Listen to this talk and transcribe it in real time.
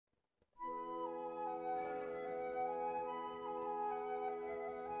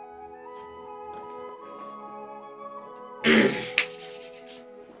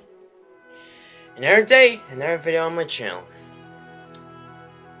Another day, another video on my channel.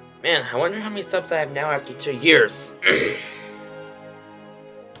 Man, I wonder how many subs I have now after 2 years.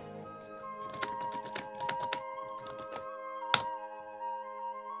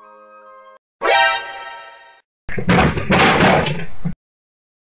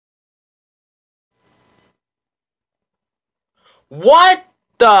 What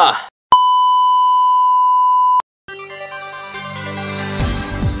the?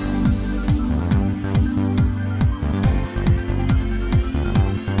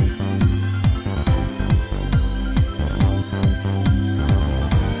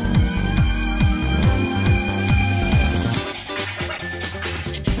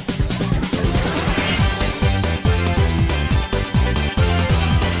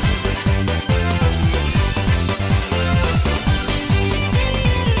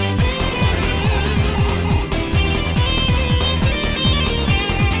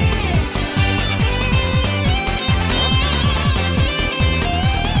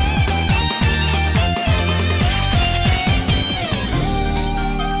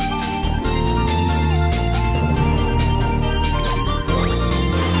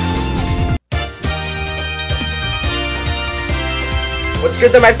 What's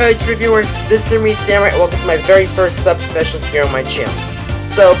good though, my fellow YouTube reviewers? This is me, Samurai, and welcome to my very first sub special here on my channel.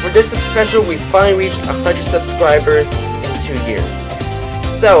 So, for this sub special, we finally reached 100 subscribers in 2 years.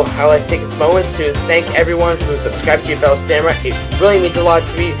 So, I would like to take this moment to thank everyone who subscribed to your fellow Samurai. It really means a lot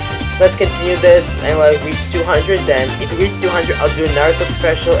to me. Let's continue this and let it reach 200, then if we reach 200, I'll do another sub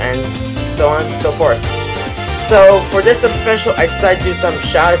special and so on and so forth. So, for this sub special, I decided to do some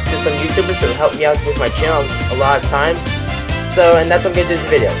shoutouts to some YouTubers who helped me out with my channel a lot of times. So, and that's what I'm going to do in this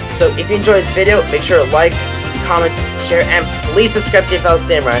video. So, if you enjoyed this video, make sure to like, comment, share, and please subscribe to your fellow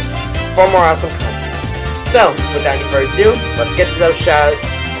Samurai for more awesome content. So, without any further ado, let's get to those shoutouts.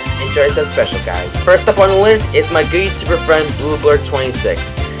 Enjoy some special, guys. First up on the list is my good YouTuber friend, BlueBlur26.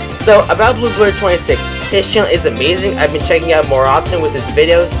 So, about BlueBlur26, his channel is amazing. I've been checking out more often with his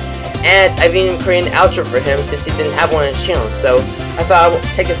videos, and I've even created an outro for him since he didn't have one on his channel. So, I thought I would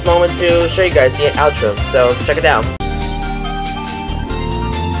take this moment to show you guys the outro. So, check it out.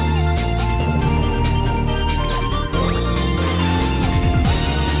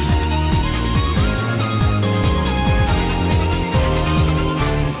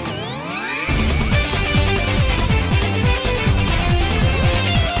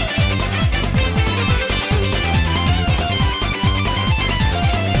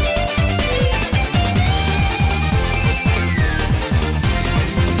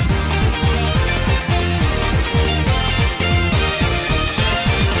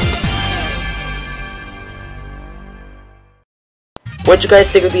 What you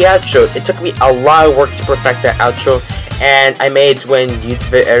guys think of the outro? It took me a lot of work to perfect that outro, and I made it when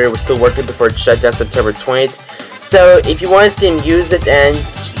YouTube Editor was still working before it shut down September 20th. So if you want to see him use it, and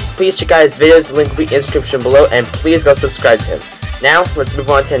please check out his videos, the link will be in the description below, and please go subscribe to him. Now, let's move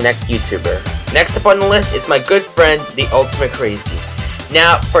on to the next YouTuber. Next up on the list is my good friend, The Ultimate Crazy.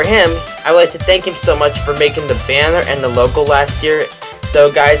 Now, for him, I would like to thank him so much for making the banner and the logo last year. So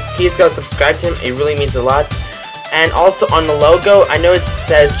guys, please go subscribe to him, it really means a lot. And also on the logo, I know it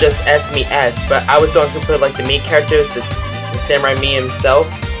says just S-Me-S, but I was the one who put like the me characters, the Samurai Me himself,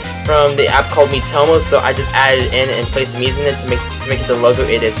 from the app called Mitomo, so I just added it in and placed the Mi's in it to make it the logo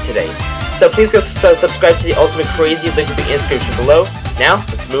it is today. So please go subscribe to The Ultimate Crazy, link will be in the description below. Now,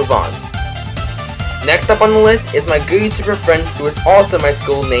 let's move on. Next up on the list is my good YouTuber friend who is also in my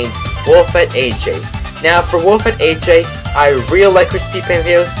school named WolfAJ. Now, for WolfAJ, I really like her speed paint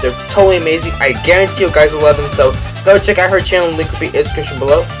videos. They're totally amazing. I guarantee you guys will love them, so go check out her channel. Link will be in the description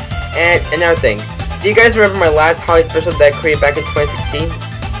below. And another thing, do you guys remember my last holiday special that I created back in 2016?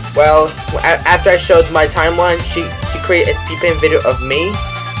 Well, after I showed my timeline, she created a speed paint video of me.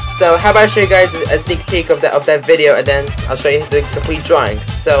 So how about I show you guys a sneak peek of that video, and then I'll show you the complete drawing.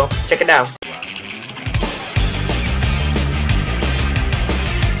 So check it out.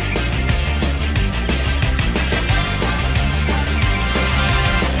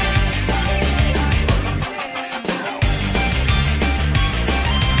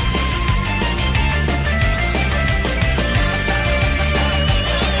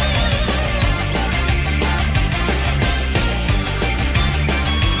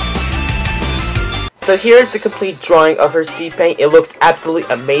 So here's the complete drawing of her speed paint. It looks absolutely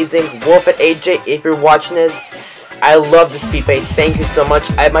amazing. WolfAJ, if you're watching this, I love the speed paint. Thank you so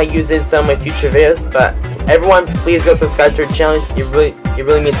much. I might use it in some of my future videos, but everyone, please go subscribe to her channel. It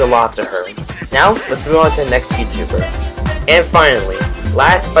really means a lot to her. Now, let's move on to the next YouTuber. And finally,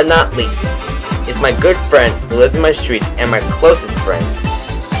 last but not least, is my good friend who lives in my street and my closest friend,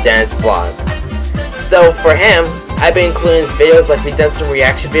 Dennis Vlogs. So for him, I've been including his videos, like we've done some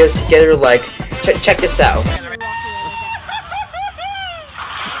reaction videos together, like, check this out. That's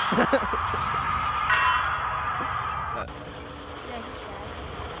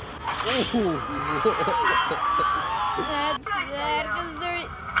sad, because they're...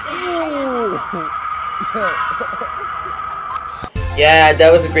 Yeah,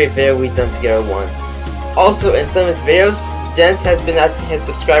 that was a great video we've done together once. Also, in some of his videos, Dennis has been asking his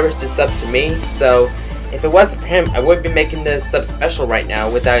subscribers to sub to me, so if it wasn't for him, I would be making this sub special right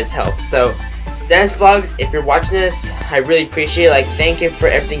now without his help. So, Dennis Vlogs, if you're watching this, I really appreciate it. Like, thank you for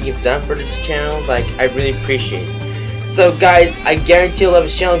everything you've done for this channel. Like, I really appreciate it. So guys, I guarantee you'll love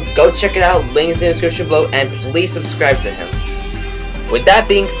his channel. Go check it out, links in the description below, and please subscribe to him. With that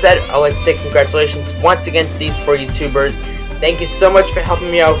being said, I'd like to say congratulations once again to these 4 YouTubers. Thank you so much for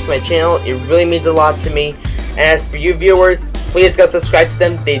helping me out with my channel. It really means a lot to me. And as for you viewers, please go subscribe to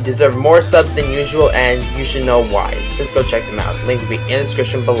them. They deserve more subs than usual, and you should know why. Let's go check them out. Link will be in the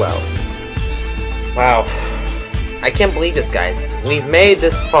description below. Wow. I can't believe this, guys. We've made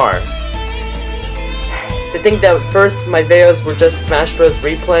this far. To think that first my videos were just Smash Bros.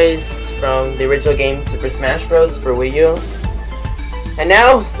 Replays from the original game Super Smash Bros. For Wii U. And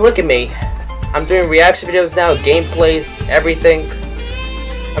now, look at me. I'm doing reaction videos now, gameplays, everything.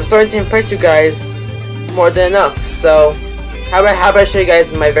 I'm starting to impress you guys more than enough. So, how about I show you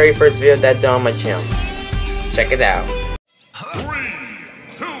guys my very first video that I did on my channel. Check it out. 3,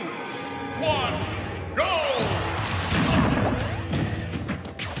 2, 1, go!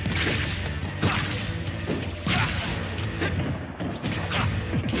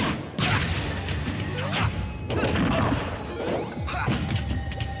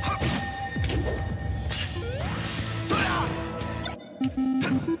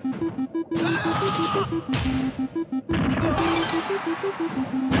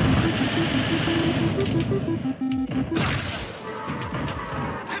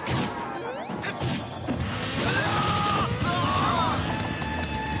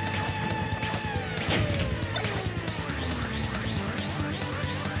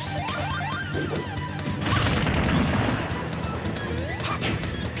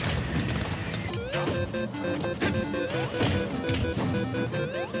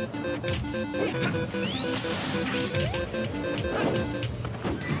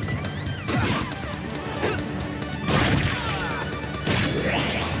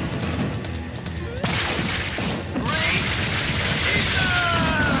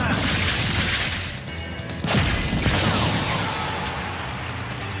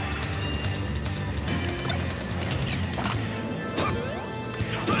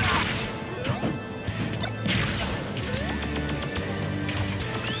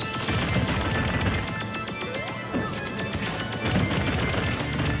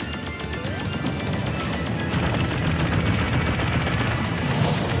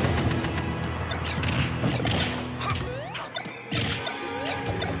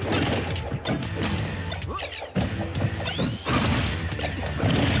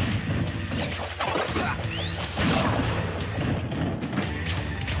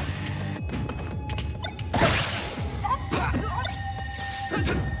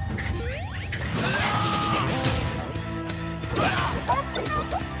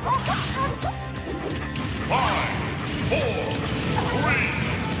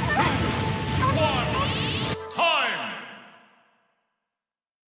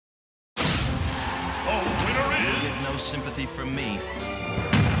 No sympathy from me.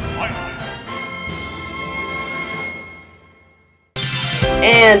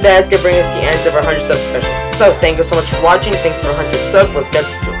 And that's gonna bring us to the end of our 100 subs special. So thank you so much for watching. Thanks for 100 subs. Let's get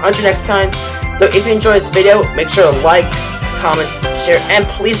to 200 next time. So if you enjoyed this video, make sure to like, comment, share, and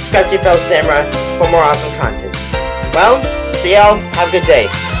please subscribe to your fellow samurai for more awesome content. Well, see y'all. Have a good day.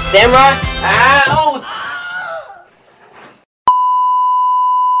 Samurai out!